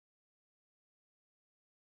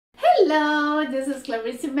Hello, this is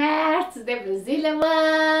claricemertz, the Brazilian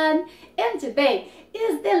one, and today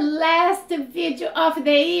is the last video of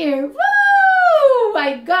the year. Woo!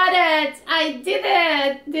 I got it! I did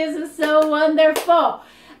it! This is so wonderful.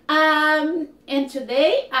 And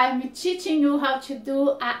today I'm teaching you how to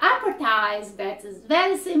do an appetizer that is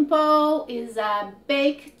very simple. Is a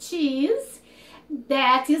baked cheese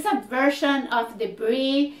that is a version of the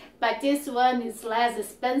brie, but this one is less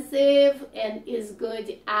expensive and is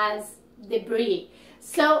good as the brie.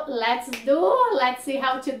 So let's see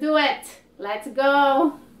how to do it. Let's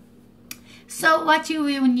go. So what you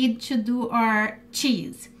will need to do are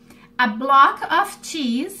cheese, a block of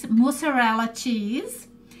cheese, mozzarella cheese,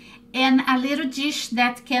 and a little dish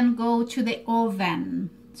that can go to the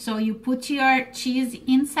oven. So you put your cheese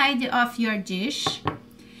inside of your dish.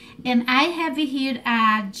 And I have here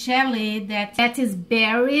a jelly that is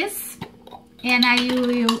berries, and I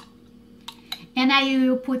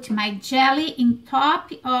will put my jelly in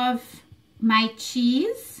top of my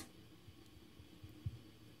cheese.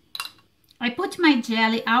 I put my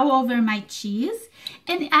jelly all over my cheese,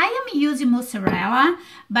 and I am using mozzarella,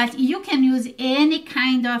 but you can use any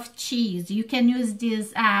kind of cheese. You can use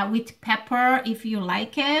this with pepper if you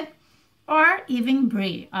like it, or even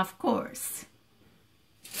brie, of course.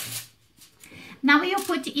 Now you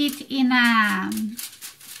put it in a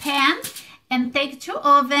pan and take to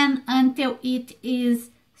oven until it is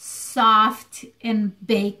soft and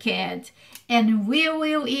baked. And we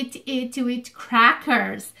will eat it with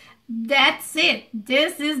crackers. That's it.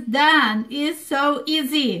 This is done. It's so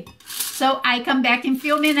easy. So I come back in a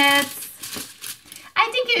few minutes. I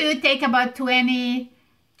think it will take about 20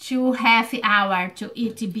 to half an hour to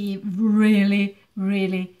it be really,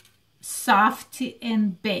 really soft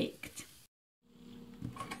and baked.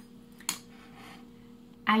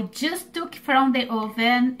 I just took from the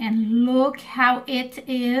oven and look how it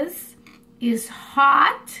is. It's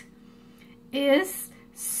hot. It's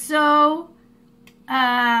so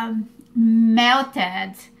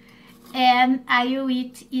melted. And I will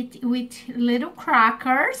eat it with little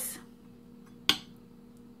crackers.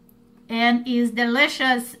 And it's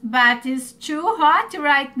delicious, but it's too hot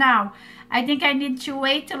right now. I think I need to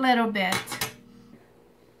wait a little bit.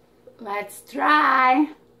 Let's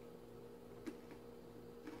try.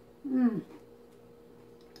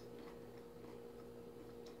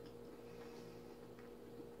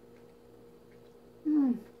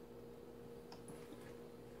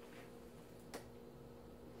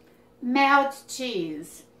 Melt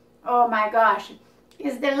cheese. Oh my gosh,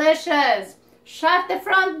 it's delicious. Shut the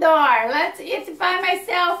front door. Let's eat by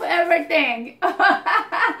myself everything.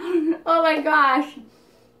 Oh my gosh.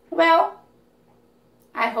 Well,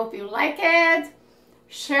 I hope you like it.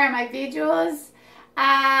 Share my videos.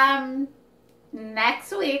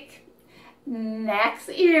 Next week, next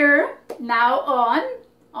year, now on,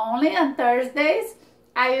 only on Thursdays,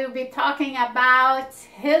 I will be talking about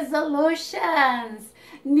resolutions,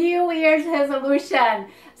 New Year's resolution.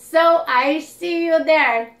 So I see you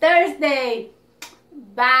there Thursday.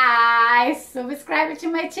 Bye. Subscribe to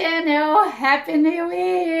my channel. Happy New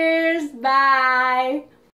Year's. Bye.